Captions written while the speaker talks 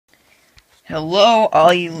Hello,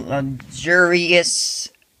 all you luxurious,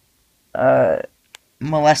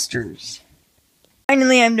 molesters.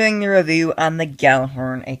 Finally, I'm doing the review on the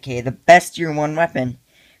Gjallarhorn, aka the best Tier 1 weapon.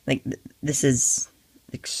 This is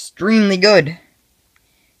extremely good.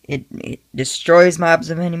 It destroys mobs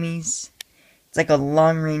of enemies. It's like a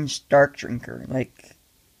long-range dark drinker.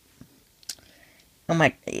 Oh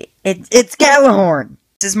my, it's Gjallarhorn!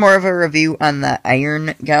 This is more of a review on the Iron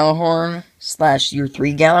Gjallarhorn / Year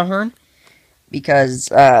 3 Gjallarhorn. Because,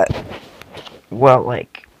 that's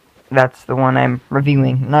the one I'm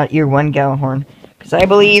reviewing, not Year 1 Gjallarhorn. Because I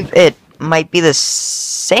believe it might be the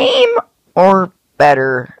same or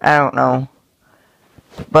better, I don't know.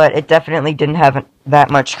 But it definitely didn't have that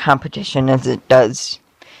much competition as it does.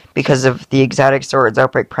 Because of the exotic swords,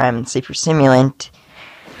 Outbreak Prime, and Sleeper Simulant.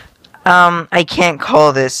 I can't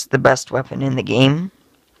call this the best weapon in the game.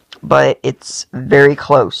 But it's very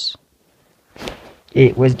close.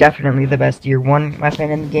 It was definitely the best Year 1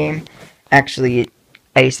 weapon in the game. Actually,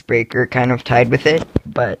 Icebreaker kind of tied with it,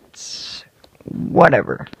 but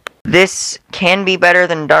whatever. This can be better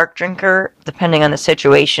than Dark Drinker, depending on the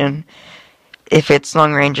situation, if it's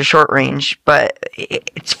long range or short range, but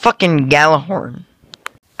it's fucking Gjallarhorn.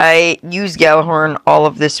 I used Gjallarhorn all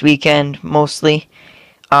of this weekend, mostly.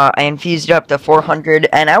 I infused it up to 400,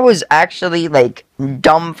 and I was actually,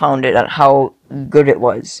 dumbfounded at how good it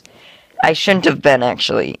was. I shouldn't have been,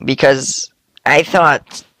 actually, because I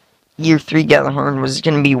thought Year 3 Gjallarhorn was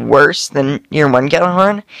going to be worse than Year 1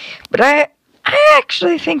 Gjallarhorn, but I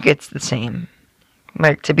actually think it's the same,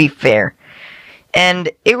 to be fair.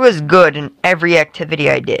 And it was good in every activity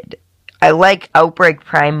I did. I like Outbreak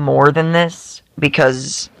Prime more than this,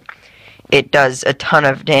 because it does a ton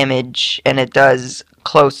of damage, and it does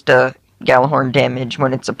close to Gjallarhorn damage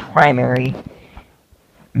when it's a primary.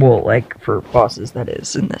 Well, for bosses, that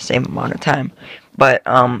is, in the same amount of time. But,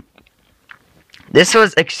 this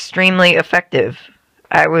was extremely effective.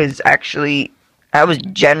 I was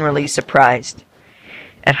generally surprised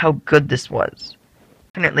at how good this was.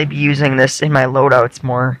 Definitely be using this in my loadouts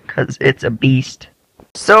more, because it's a beast.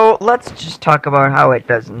 So, let's just talk about how it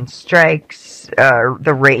does in strikes,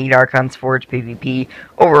 the raid Archon's Forge PvP,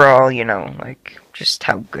 overall, just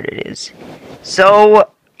how good it is.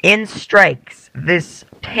 So, in strikes, this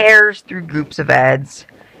tears through groups of ads,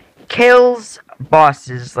 kills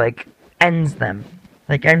bosses, ends them.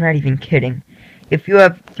 I'm not even kidding. If you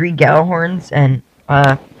have 3 Gjallarhorns and,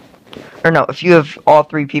 if you have all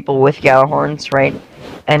 3 people with Gjallarhorns, right,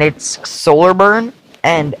 and it's Solar Burn,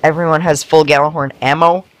 and everyone has full Gjallarhorn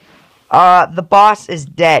ammo, the boss is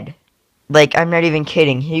dead. I'm not even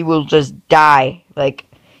kidding. He will just die.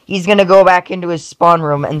 He's gonna go back into his spawn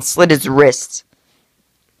room and slit his wrists.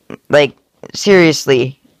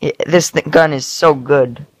 Seriously, this gun is so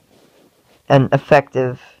good and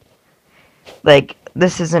effective.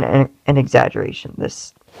 This isn't an exaggeration.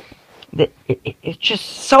 It's just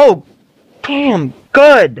so damn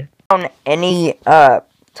good. On any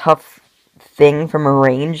tough thing from a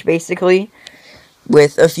range, basically,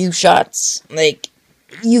 with a few shots,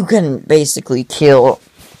 you can basically kill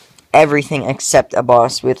everything except a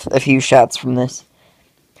boss with a few shots from this.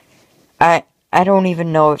 I don't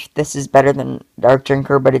even know if this is better than Dark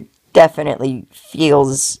Drinker, but it definitely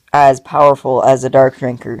feels as powerful as a Dark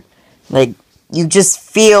Drinker. You just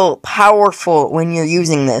feel powerful when you're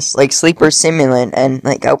using this, Sleeper Simulant, and,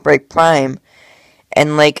 Outbreak Prime,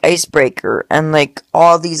 and, Icebreaker, and,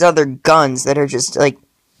 all these other guns that are just,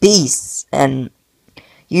 beasts, and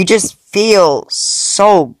you just feel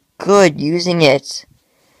so good using it.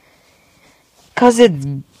 'Cause it's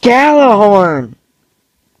Gjallarhorn!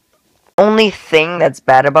 Only thing that's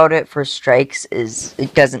bad about it for strikes is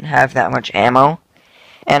it doesn't have that much ammo.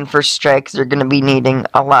 And for strikes, you're going to be needing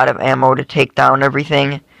a lot of ammo to take down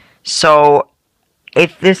everything. So,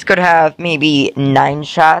 if this could have maybe 9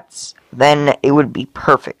 shots, then it would be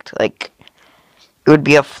perfect. It would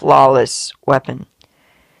be a flawless weapon.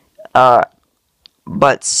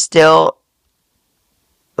 But still,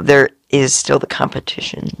 there is still the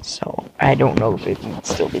competition. So, I don't know if it would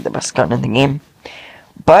still be the best gun in the game.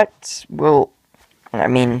 But, we'll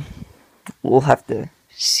have to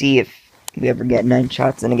see if we ever get 9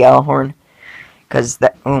 shots in a Gjallarhorn. Because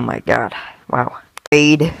oh my god, wow.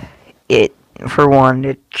 Raid, for one,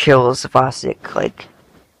 it kills Vosic,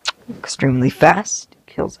 extremely fast. It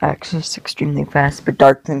kills Axis extremely fast, but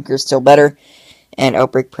Dark Drinker is still better. And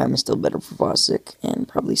Outbreak Prime is still better for Vosic, and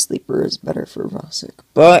probably Sleeper is better for Vosic.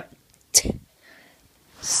 But,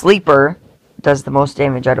 Sleeper does the most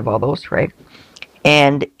damage out of all those, right?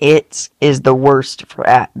 And it is the worst for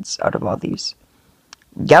ads out of all these.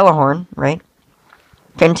 Gjallarhorn, right,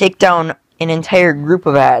 can take down an entire group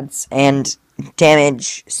of ads and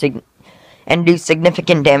do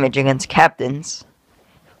significant damage against captains,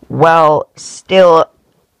 while still,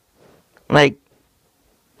 like,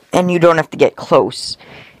 and you don't have to get close,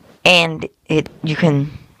 and you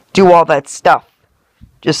can do all that stuff.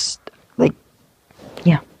 Just, like,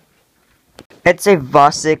 yeah. I'd say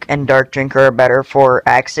Vosic and Dark Drinker are better for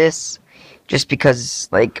Axis, just because,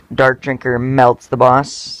 like, Dark Drinker melts the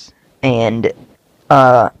boss, and,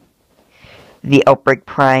 the Outbreak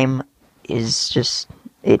Prime is just,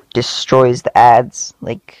 it destroys the ads,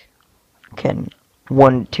 like, can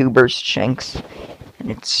 1-2 burst shanks,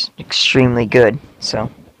 and it's extremely good,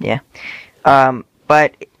 so, yeah.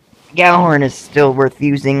 But Gjallarhorn is still worth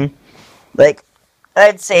using. Like,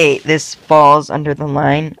 I'd say this falls under the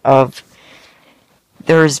line of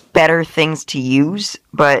there's better things to use,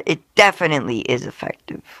 but it definitely is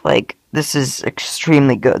effective. Like, this is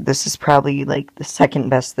extremely good. This is probably, like, the second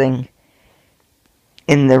best thing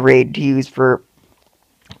in the raid to use for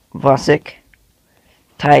Vosic.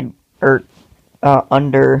 Tied for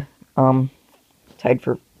the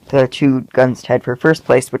two guns tied for first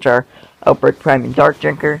place, which are Outbreak Prime and Dark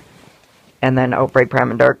Drinker. And then Outbreak Prime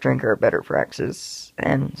and Dark Drinker are better for Axis,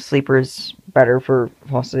 and Sleeper's better for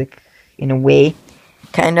Vosic in a way,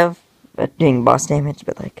 kind of, but doing boss damage,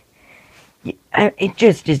 but like, it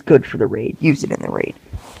just is good for the raid. Use it in the raid.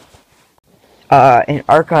 In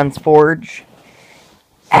Archon's Forge,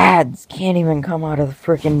 ads can't even come out of the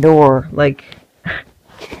frickin' door. Like,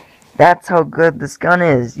 that's how good this gun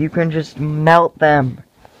is. You can just melt them.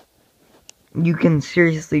 You can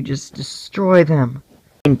seriously just destroy them.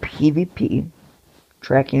 In PvP,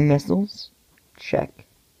 tracking missiles, check.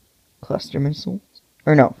 Cluster missiles,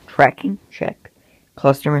 or no, tracking, check.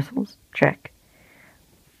 Cluster missiles, check.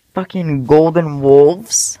 Fucking golden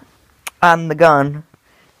wolves on the gun,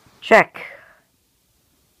 check.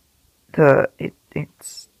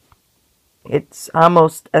 It's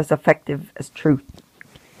almost as effective as truth.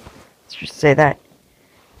 Let's just say that.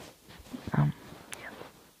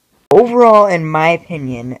 Overall, in my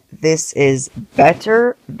opinion, this is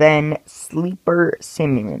better than Sleeper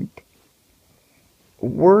Simulant,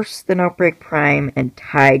 worse than Outbreak Prime, and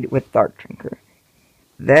tied with Dark Drinker.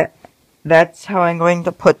 That's how I'm going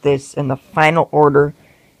to put this in the final order,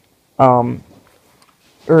 or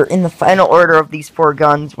in the final order of these four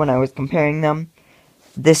guns when I was comparing them.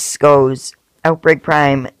 This goes, Outbreak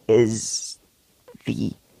Prime is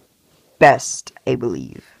the best, I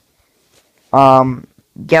believe.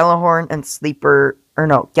 Gjallarhorn and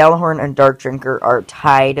Gjallarhorn and Dark Drinker are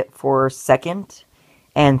tied for second,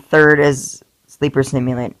 and third is Sleeper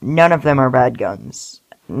Simulant. None of them are bad guns.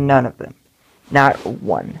 None of them. Not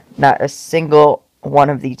one. Not a single one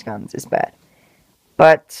of these guns is bad.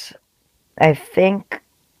 But I think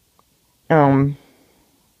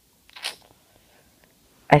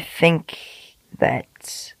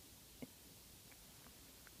that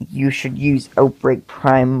you should use Outbreak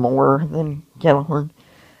Prime more than Gjallarhorn.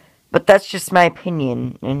 But that's just my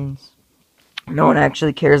opinion, and no one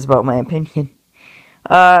actually cares about my opinion.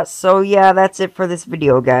 So yeah, that's it for this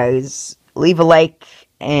video, guys. Leave a like,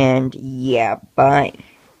 and yeah, bye.